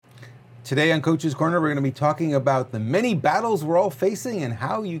Today on Coach's Corner, we're going to be talking about the many battles we're all facing and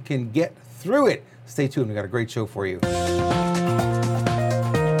how you can get through it. Stay tuned, we've got a great show for you.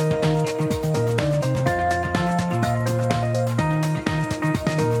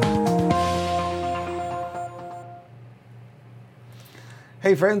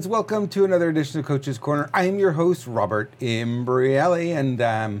 Hey friends, welcome to another edition of Coach's Corner. I am your host, Robert Imbrielli, and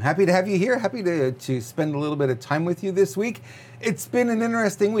I'm happy to have you here. Happy to spend a little bit of time with you this week. It's been an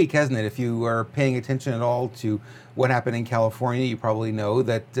interesting week, hasn't it? If you are paying attention at all to what happened in California, you probably know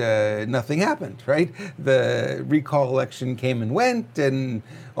that nothing happened, right? The recall election came and went, and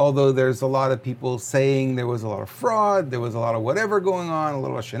although there's a lot of people saying there was a lot of fraud, there was a lot of whatever going on, a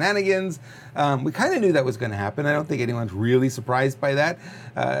little shenanigans, we kind of knew that was going to happen. I don't think anyone's really surprised by that.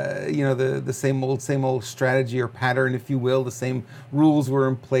 The same old strategy or pattern, if you will. The same rules were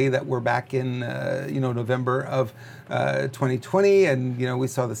in play that were back in November of 2020, and we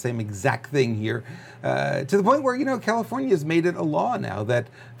saw the same exact thing here, to the point where California has made it a law now that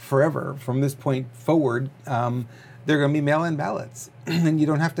forever from this point forward, they're going to be mail-in ballots, and you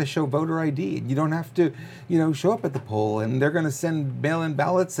don't have to show voter ID. You don't have to, show up at the poll, and they're going to send mail-in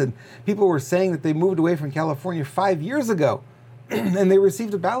ballots. And people were saying that they moved away from California 5 years ago, and they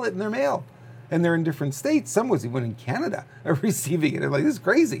received a ballot in their mail. And they're in different states. Some was even in Canada are receiving it. They're like, this is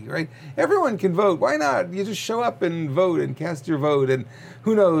crazy, right? Everyone can vote. Why not? You just show up and vote and cast your vote. And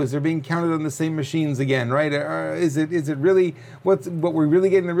who knows? They're being counted on the same machines again, right? Is it really what we're really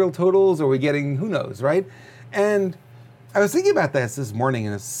getting the real totals? Or are we getting who knows, right? And I was thinking about this morning,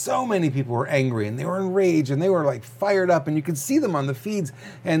 and so many people were angry and they were enraged and they were like fired up, and you could see them on the feeds,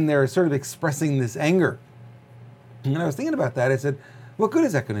 and they're sort of expressing this anger. And I was thinking about that. I said, what good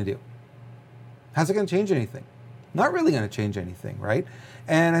is that going to do? How's it going to change anything? Not really going to change anything, right?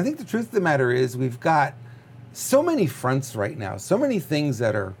 And I think the truth of the matter is we've got so many fronts right now, so many things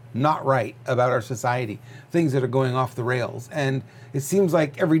that are not right about our society, things that are going off the rails. And it seems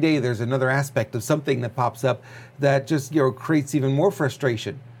like every day there's another aspect of something that pops up that just creates even more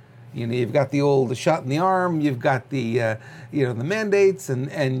frustration. You've got the shot in the arm, you've got the mandates,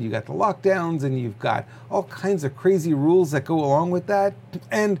 and you've got the lockdowns, and you've got all kinds of crazy rules that go along with that.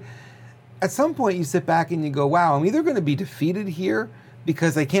 And at some point you sit back and you go, wow, I'm either going to be defeated here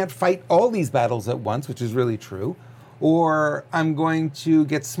because I can't fight all these battles at once, which is really true, or I'm going to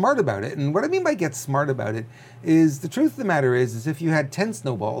get smart about it. And what I mean by get smart about it is the truth of the matter is if you had 10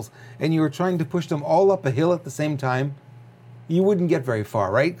 snowballs and you were trying to push them all up a hill at the same time, you wouldn't get very far,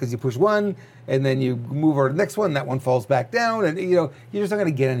 right? Because you push one and then you move over to the next one, that one falls back down, and you're just not going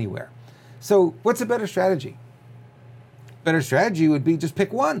to get anywhere. So what's a better strategy? Better strategy would be just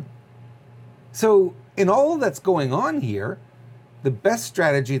pick one. So in all that's going on here, the best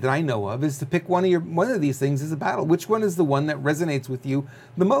strategy that I know of is to pick one of these things as a battle. Which one is the one that resonates with you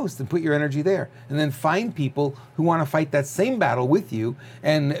the most, and put your energy there. And then find people who want to fight that same battle with you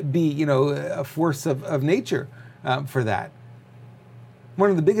and be, a force of nature for that. One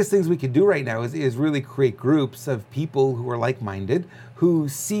of the biggest things we could do right now is really create groups of people who are like-minded, who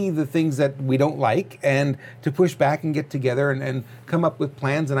see the things that we don't like, and to push back and get together and come up with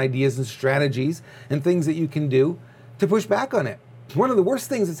plans and ideas and strategies and things that you can do to push back on it. One of the worst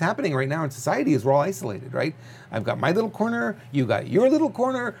things that's happening right now in society is we're all isolated, right? I've got my little corner, you got your little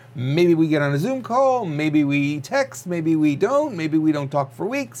corner, maybe we get on a Zoom call, maybe we text, maybe we don't talk for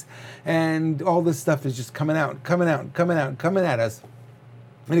weeks, and all this stuff is just coming at us.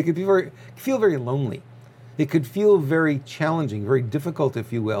 And it could feel very lonely. It could feel very challenging, very difficult,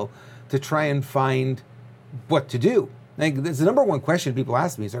 if you will, to try and find what to do. It's the number one question people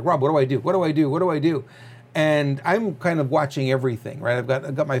ask me. It's like, Rob, what do I do? What do I do? What do I do? And I'm kind of watching everything, right?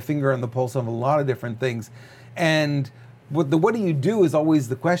 I've got my finger on the pulse of a lot of different things. And what do you do is always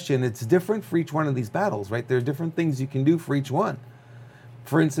the question. It's different for each one of these battles, right? There are different things you can do for each one.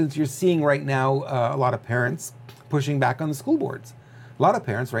 For instance, you're seeing right now a lot of parents pushing back on the school boards. A lot of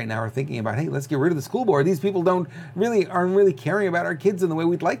parents right now are thinking about, hey, let's get rid of the school board. These people aren't really caring about our kids in the way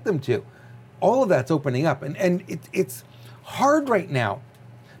we'd like them to. All of that's opening up, and it's hard right now.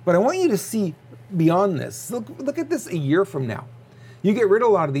 But I want you to see beyond this. Look at this a year from now. You get rid of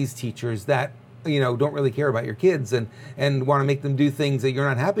a lot of these teachers that don't really care about your kids and want to make them do things that you're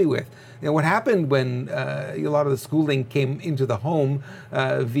not happy with. What happened when a lot of the schooling came into the home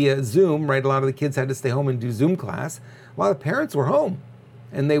via Zoom, right? A lot of the kids had to stay home and do Zoom class. A lot of parents were home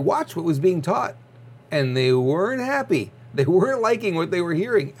and they watched what was being taught, and they weren't happy. They weren't liking what they were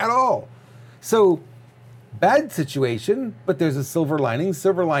hearing at all. So bad situation, but there's a silver lining.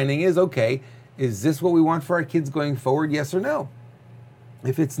 Silver lining is, okay, is this what we want for our kids going forward? Yes or no?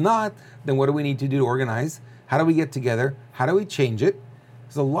 If it's not, then what do we need to do to organize? How do we get together? How do we change it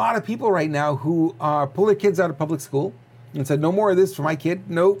There's a lot of people right now who pull their kids out of public school and said, no more of this for my kid.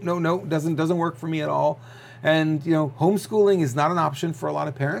 No, doesn't work for me at all. And, homeschooling is not an option for a lot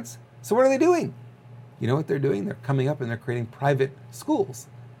of parents. So what are they doing? You know what they're doing? They're coming up and they're creating private schools.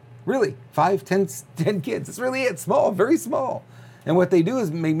 Really, 5, 10 kids. That's really it. Small, very small. And what they do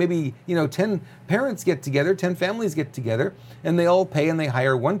is maybe 10 parents get together, 10 families get together, and they all pay and they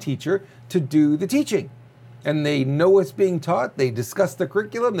hire one teacher to do the teaching. And they know what's being taught. They discuss the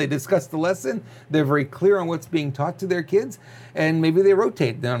curriculum. They discuss the lesson. They're very clear on what's being taught to their kids. And maybe they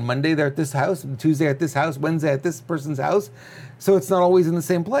rotate. Then on Monday, they're at this house. Tuesday at this house. Wednesday at this person's house. So it's not always in the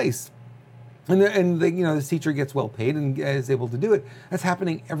same place. And this teacher gets well paid and is able to do it. That's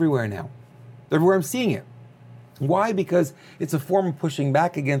happening everywhere now. Everywhere I'm seeing it. Why? Because it's a form of pushing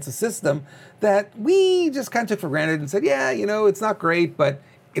back against a system that we just kind of took for granted and said, yeah, it's not great, but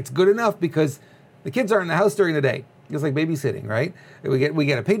it's good enough because the kids aren't in the house during the day. It's like babysitting, right? We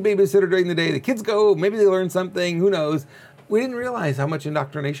get a paid babysitter during the day. The kids go, maybe they learn something, who knows? We didn't realize how much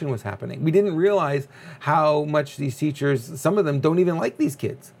indoctrination was happening. We didn't realize how much these teachers, some of them don't even like these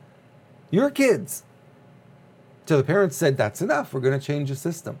kids. Your kids. So the parents said, that's enough. We're going to change the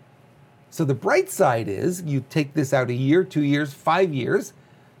system. So the bright side is you take this out a year, 2 years, 5 years,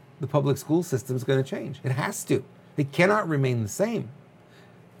 the public school system is going to change. It has to. It cannot remain the same.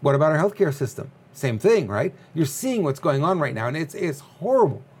 What about our healthcare system? Same thing, right? You're seeing what's going on right now, and it's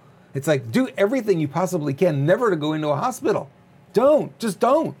horrible. It's like, do everything you possibly can never to go into a hospital. Just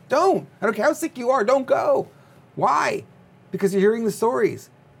don't. I don't care how sick you are, don't go. Why? Because you're hearing the stories,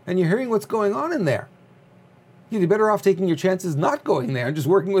 and you're hearing what's going on in there. You'd be better off taking your chances not going there and just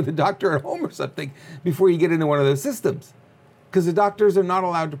working with a doctor at home or something before you get into one of those systems. Because the doctors are not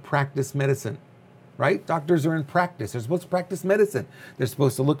allowed to practice medicine, right? Doctors are in practice. They're supposed to practice medicine. They're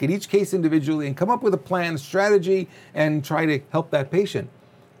supposed to look at each case individually and come up with a plan, strategy, and try to help that patient.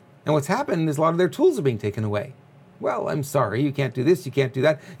 And what's happened is a lot of their tools are being taken away. Well, I'm sorry, you can't do this, you can't do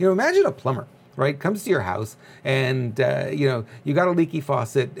that. Imagine a plumber, right? Comes to your house and, you got a leaky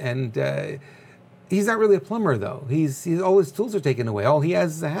faucet and, he's not really a plumber, though. He's all his tools are taken away. All he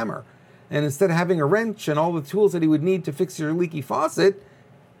has is a hammer. And instead of having a wrench and all the tools that he would need to fix your leaky faucet,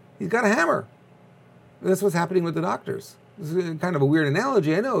 he's got a hammer. And that's what's happening with the doctors. This is kind of a weird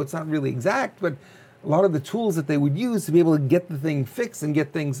analogy. I know it's not really exact, but a lot of the tools that they would use to be able to get the thing fixed and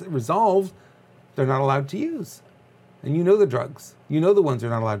get things resolved, they're not allowed to use. And the drugs. The ones they're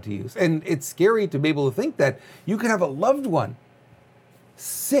not allowed to use. And it's scary to be able to think that you could have a loved one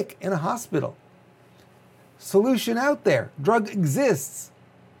sick in a hospital. Solution out there. Drug exists.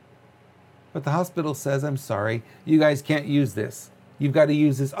 But the hospital says, I'm sorry, you guys can't use this. You've got to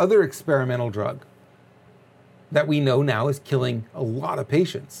use this other experimental drug that we know now is killing a lot of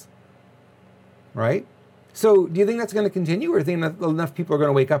patients. Right? So do you think that's going to continue, or do you think that enough people are going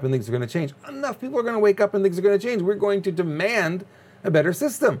to wake up and things are going to change? Enough people are going to wake up and things are going to change. We're going to demand a better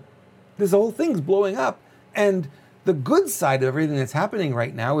system. This whole thing's blowing up. And the good side of everything that's happening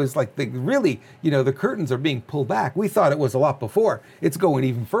right now is like the curtains are being pulled back. We thought it was a lot before. It's going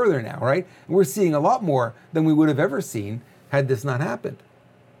even further now, right? We're seeing a lot more than we would have ever seen had this not happened.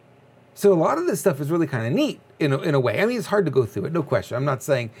 So a lot of this stuff is really kind of neat in a way. I mean, it's hard to go through it, no question. I'm not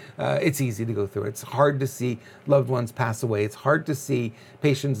saying it's easy to go through it. It's hard to see loved ones pass away. It's hard to see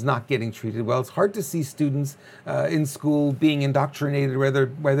patients not getting treated well. It's hard to see students in school being indoctrinated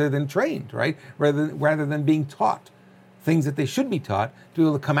rather than trained, right? Rather than being taught things that they should be taught to be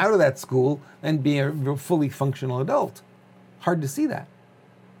able to come out of that school and be a fully functional adult. Hard to see that.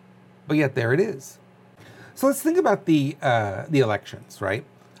 But yet there it is. So let's think about the elections, right?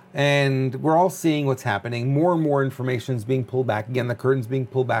 And we're all seeing what's happening. More and more information is being pulled back. Again, the curtain's being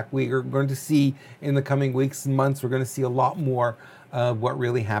pulled back. We are going to see in the coming weeks and months, we're going to see a lot more of what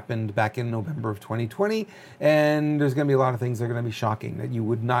really happened back in November of 2020. And there's going to be a lot of things that are going to be shocking that you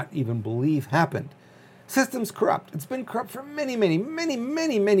would not even believe happened. System's corrupt. It's been corrupt for many, many, many,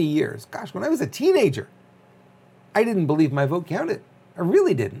 many, many years. Gosh, when I was a teenager, I didn't believe my vote counted. I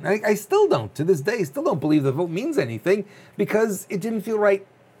really didn't. I still don't. To this day, still don't believe the vote means anything because it didn't feel right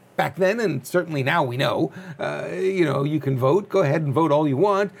back then, and certainly now we know. You can vote. Go ahead and vote all you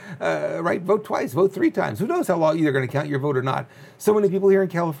want. Right? Vote twice. Vote 3 times. Who knows how long you're going to count your vote or not? So many people here in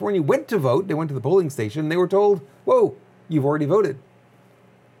California went to vote. They went to the polling station. And they were told, "Whoa, you've already voted."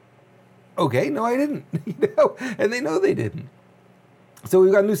 Okay, no, I didn't. And they know they didn't. So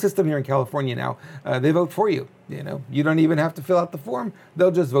we've got a new system here in California now. They vote for you. You don't even have to fill out the form.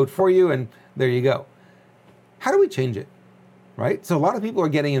 They'll just vote for you, and there you go. How do we change it? Right? So a lot of people are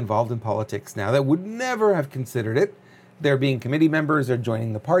getting involved in politics now that would never have considered it. They're being committee members. They're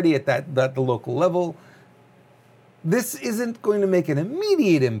joining the party at the local level. This isn't going to make an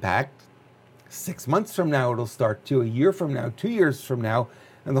immediate impact. 6 months from now, it'll start to, a year from now, 2 years from now,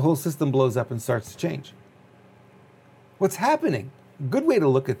 and the whole system blows up and starts to change. What's happening? A good way to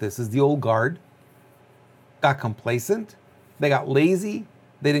look at this is the old guard got complacent, they got lazy,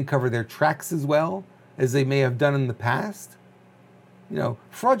 they didn't cover their tracks as well as they may have done in the past.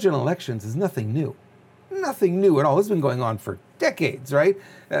 Fraudulent elections is nothing new. Nothing new at all. It's been going on for decades, right?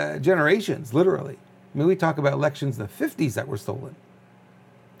 Generations, literally. I mean, we talk about elections in the 50s that were stolen.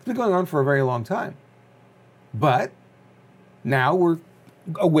 It's been going on for a very long time. But now we're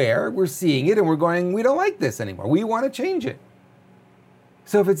aware, we're seeing it, and we're going, we don't like this anymore. We want to change it.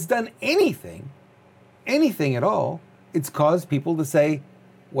 So if it's done anything at all, it's caused people to say,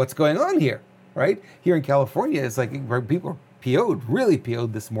 what's going on here, right? Here in California, it's like where people are PO'd, really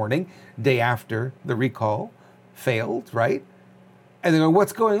PO'd this morning, day after the recall failed, right? And they go,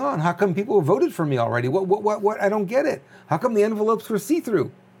 what's going on? How come people voted for me already? What? I don't get it. How come the envelopes were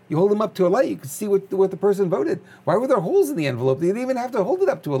see-through? You hold them up to a light, you can see what the person voted. Why were there holes in the envelope? You didn't even have to hold it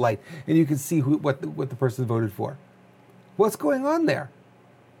up to a light, and you can see what the person voted for. What's going on there?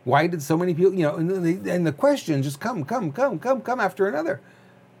 Why did so many people, and the questions just come after another.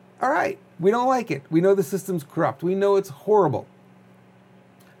 All right, we don't like it. We know the system's corrupt. We know it's horrible.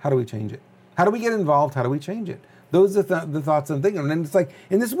 How do we change it? How do we get involved? How do we change it? Those are the thoughts I'm thinking. And it's like,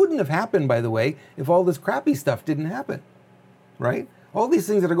 and this wouldn't have happened, by the way, if all this crappy stuff didn't happen, right? All these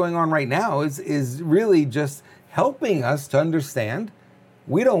things that are going on right now is really just helping us to understand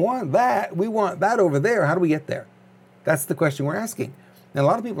we don't want that. We want that over there. How do we get there? That's the question we're asking. And a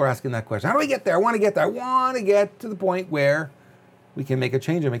lot of people are asking that question. How do we get there? I want to get there. I want to get to the point where we can make a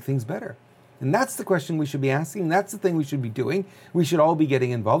change and make things better. And that's the question we should be asking. That's the thing we should be doing. We should all be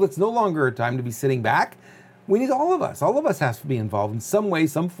getting involved. It's no longer a time to be sitting back. We need all of us. All of us has to be involved in some way,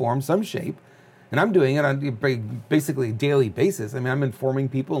 some form, some shape. And I'm doing it on basically a daily basis. I mean, I'm informing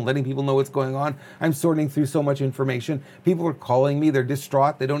people and letting people know what's going on. I'm sorting through so much information. People are calling me. They're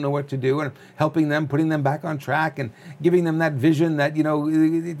distraught. They don't know what to do. And I'm helping them, putting them back on track and giving them that vision that,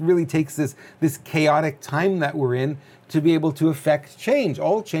 it really takes this chaotic time that we're in to be able to affect change.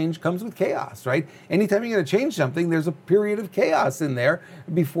 All change comes with chaos, right? Anytime you're going to change something, there's a period of chaos in there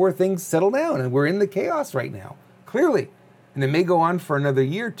before things settle down. And we're in the chaos right now, clearly. And it may go on for another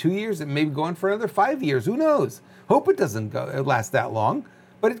year, 2 years. It may go on for another 5 years. Who knows? Hope it doesn't last that long,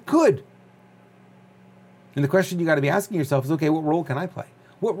 but it could. And the question you got to be asking yourself is, okay, what role can I play?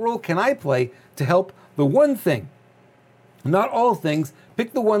 What role can I play to help the one thing? Not all things.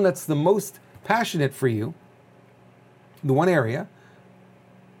 Pick the one that's the most passionate for you, the one area,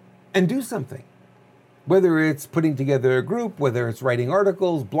 and do something. Whether it's putting together a group, whether it's writing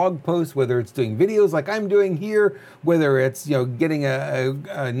articles, blog posts, whether it's doing videos like I'm doing here, whether it's getting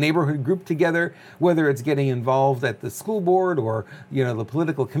a neighborhood group together, whether it's getting involved at the school board or the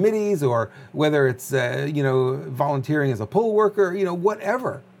political committees, or whether it's volunteering as a poll worker,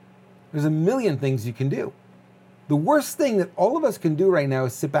 whatever. There's a million things you can do. The worst thing that all of us can do right now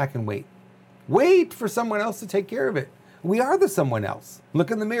is sit back and wait. Wait for someone else to take care of it. We are the someone else.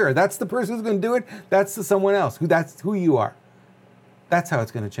 Look in the mirror. That's the person who's going to do it. That's the someone else. That's who you are. That's how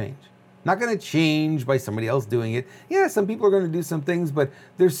it's going to change. Not going to change by somebody else doing it. Yeah, some people are going to do some things, but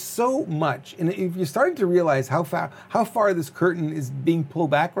there's so much. And if you're starting to realize how far this curtain is being pulled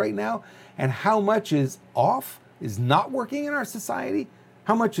back right now, and how much is off, is not working in our society,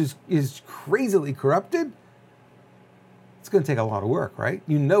 how much is crazily corrupted, it's going to take a lot of work, right?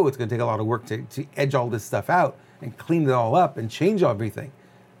 It's going to take a lot of work to edge all this stuff out and clean it all up and change everything.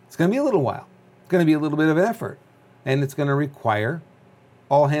 It's going to be a little while. It's going to be a little bit of an effort. And it's going to require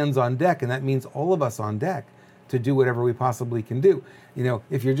all hands on deck. And that means all of us on deck to do whatever we possibly can do.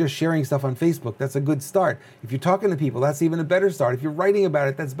 If you're just sharing stuff on Facebook, that's a good start. If you're talking to people, that's even a better start. If you're writing about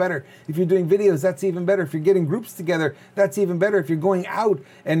it, that's better. If you're doing videos, that's even better. If you're getting groups together, that's even better. If you're going out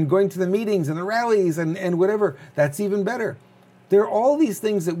and going to the meetings and the rallies and whatever, that's even better. There are all these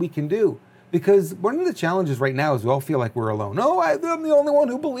things that we can do. Because one of the challenges right now is we all feel like we're alone. No, I'm the only one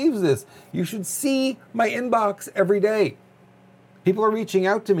who believes this. You should see my inbox every day. People are reaching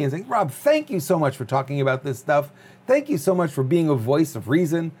out to me and saying, Rob, thank you so much for talking about this stuff. Thank you so much for being a voice of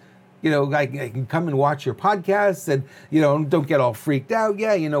reason. I can come and watch your podcasts and, don't get all freaked out.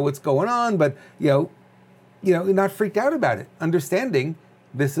 Yeah, you know what's going on, but, not freaked out about it. Understanding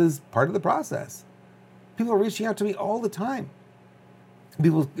this is part of the process. People are reaching out to me all the time.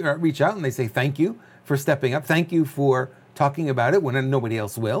 People reach out and they say, thank you for stepping up. Thank you for talking about it when nobody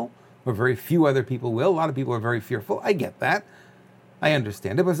else will, or very few other people will. A lot of people are very fearful. I get that. I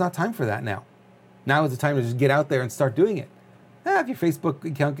understand it, but it's not time for that now. Now is the time to just get out there and start doing it. If your Facebook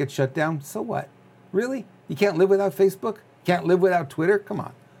account gets shut down, so what? Really? You can't live without Facebook? Can't live without Twitter? Come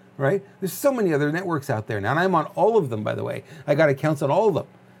on, right? There's so many other networks out there now, and I'm on all of them, by the way. I got accounts on all of them.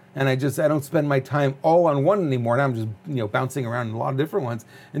 And I don't spend my time all on one anymore. Now I'm just, bouncing around in a lot of different ones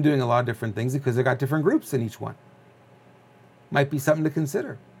and doing a lot of different things because I got different groups in each one. Might be something to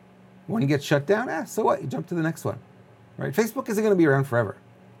consider. One gets shut down, so what? You jump to the next one, right? Facebook isn't going to be around forever.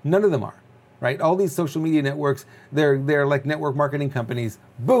 None of them are, right? All these social media networks, they're like network marketing companies.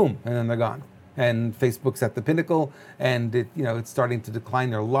 Boom, and then they're gone. And Facebook's at the pinnacle, and it's starting to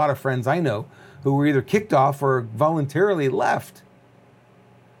decline. There are a lot of friends I know who were either kicked off or voluntarily left.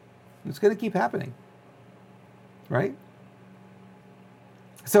 It's going to keep happening, right?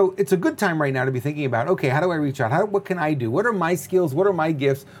 So it's a good time right now to be thinking about, okay, how do I reach out? What can I do? What are my skills? What are my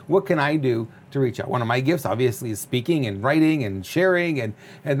gifts? What can I do to reach out? One of my gifts, obviously, is speaking and writing and sharing and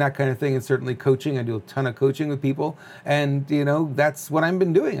that kind of thing, and certainly coaching. I do a ton of coaching with people, and that's what I've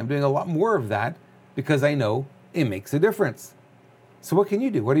been doing. I'm doing a lot more of that because I know it makes a difference. So what can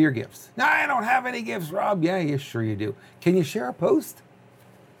you do? What are your gifts? No, I don't have any gifts, Rob. Yeah, sure you do. Can you share a post?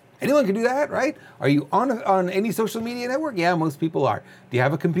 Anyone can do that, right? Are you on any social media network? Yeah, most people are. Do you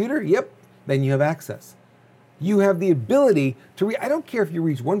have a computer? Yep. Then you have access. You have the ability to I don't care if you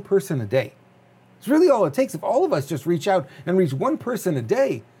reach one person a day. It's really all it takes. If all of us just reach out and reach one person a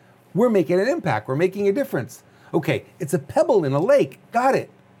day, we're making an impact. We're making a difference. Okay, it's a pebble in a lake. Got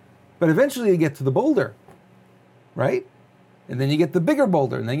it. But eventually you get to the boulder, right? And then you get the bigger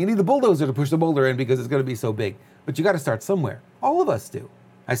boulder, and then you need the bulldozer to push the boulder in because it's going to be so big. But you got to start somewhere. All of us do.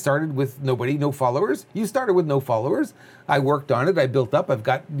 I started with no followers. You started with no followers. I worked on it. I built up. I've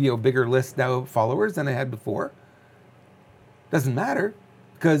got bigger list now of followers than I had before. Doesn't matter,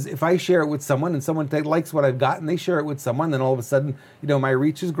 because if I share it with someone and someone likes what I've got and they share it with someone, then all of a sudden, my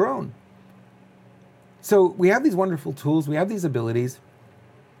reach has grown. So we have these wonderful tools. We have these abilities.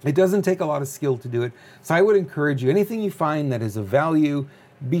 It doesn't take a lot of skill to do it. So I would encourage you, anything you find that is of value,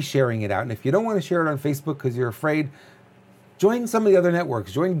 be sharing it out. And if you don't want to share it on Facebook because you're afraid, join some of the other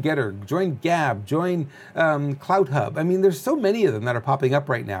networks. Join Getter, join Gab, join CloutHub. I mean, there's so many of them that are popping up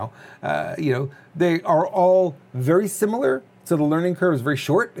right now. They are all very similar. So the learning curve is very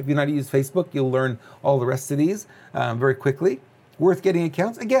short. If you know how to use Facebook, you'll learn all the rest of these very quickly. Worth getting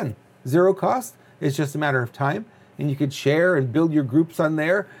accounts. Again, zero cost. It's just a matter of time. And you could share and build your groups on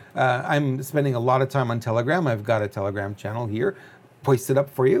there. I'm spending a lot of time on Telegram. I've got a Telegram channel here. Posted up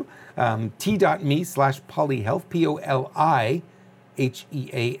for you. T.me/polyhealth,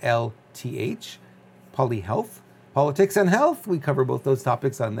 POLIHEALTH, polyhealth, politics and health. We cover both those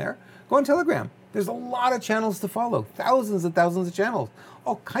topics on there. Go on Telegram. There's a lot of channels to follow, thousands and thousands of channels,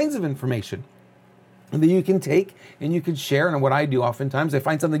 all kinds of information that you can take and you can share. And what I do oftentimes, I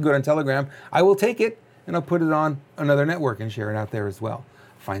find something good on Telegram, I will take it and I'll put it on another network and share it out there as well.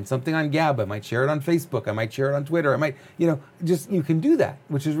 Find something on Gab, I might share it on Facebook, I might share it on Twitter, I might, you can do that,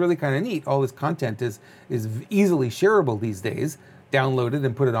 which is really kind of neat. All this content is easily shareable these days. Download it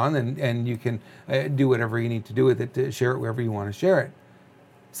and put it on, and you can do whatever you need to do with it to share it wherever you want to share it.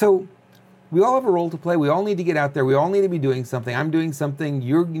 So we all have a role to play. We all need to get out there. We all need to be doing something. I'm doing something.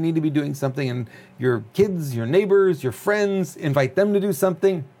 You need to be doing something. And your kids, your neighbors, your friends, invite them to do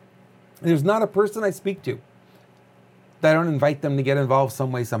something. There's not a person I speak to that I don't invite them to get involved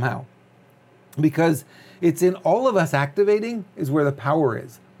some way, somehow. Because it's in all of us activating is where the power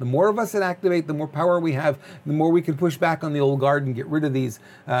is. The more of us that activate, the more power we have, the more we can push back on the old guard and get rid of these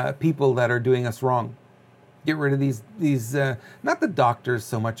people that are doing us wrong. Get rid of these not the doctors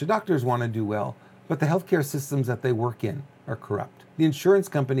so much. The doctors want to do well, but the healthcare systems that they work in are corrupt. The insurance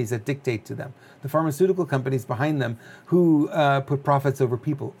companies that dictate to them, the pharmaceutical companies behind them who put profits over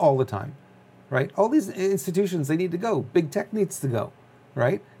people all the time, right? All these institutions, they need to go. Big tech needs to go,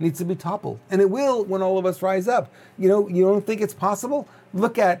 right? Needs to be toppled. And it will when all of us rise up. You don't think it's possible?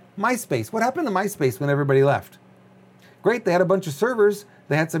 Look at MySpace. What happened to MySpace when everybody left? Great, they had a bunch of servers.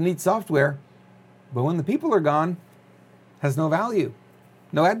 They had some neat software. But when the people are gone, has no value.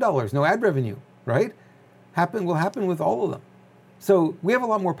 No ad dollars, no ad revenue, right? Will happen with all of them. So we have a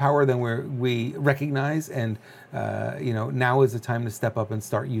lot more power than we recognize, and now is the time to step up and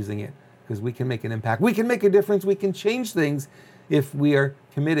start using it, because we can make an impact. We can make a difference. We can change things if we are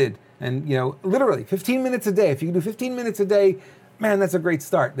committed. And literally 15 minutes a day. If you can do 15 minutes a day, man, that's a great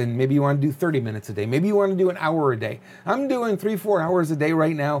start. Then maybe you want to do 30 minutes a day. Maybe you want to do an hour a day. I'm doing 3-4 hours a day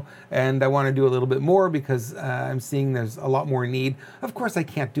right now, and I want to do a little bit more because I'm seeing there's a lot more need. Of course, I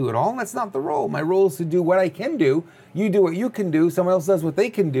can't do it all, and that's not the role. My role is to do what I can do. You do what you can do. Someone else does what they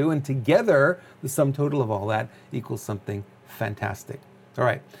can do, and together, the sum total of all that equals something fantastic. All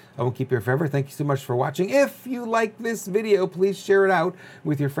right, I won't keep you here forever. Thank you so much for watching. If you like this video, please share it out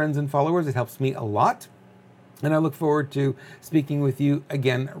with your friends and followers. It helps me a lot. And I look forward to speaking with you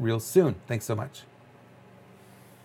again real soon. Thanks so much.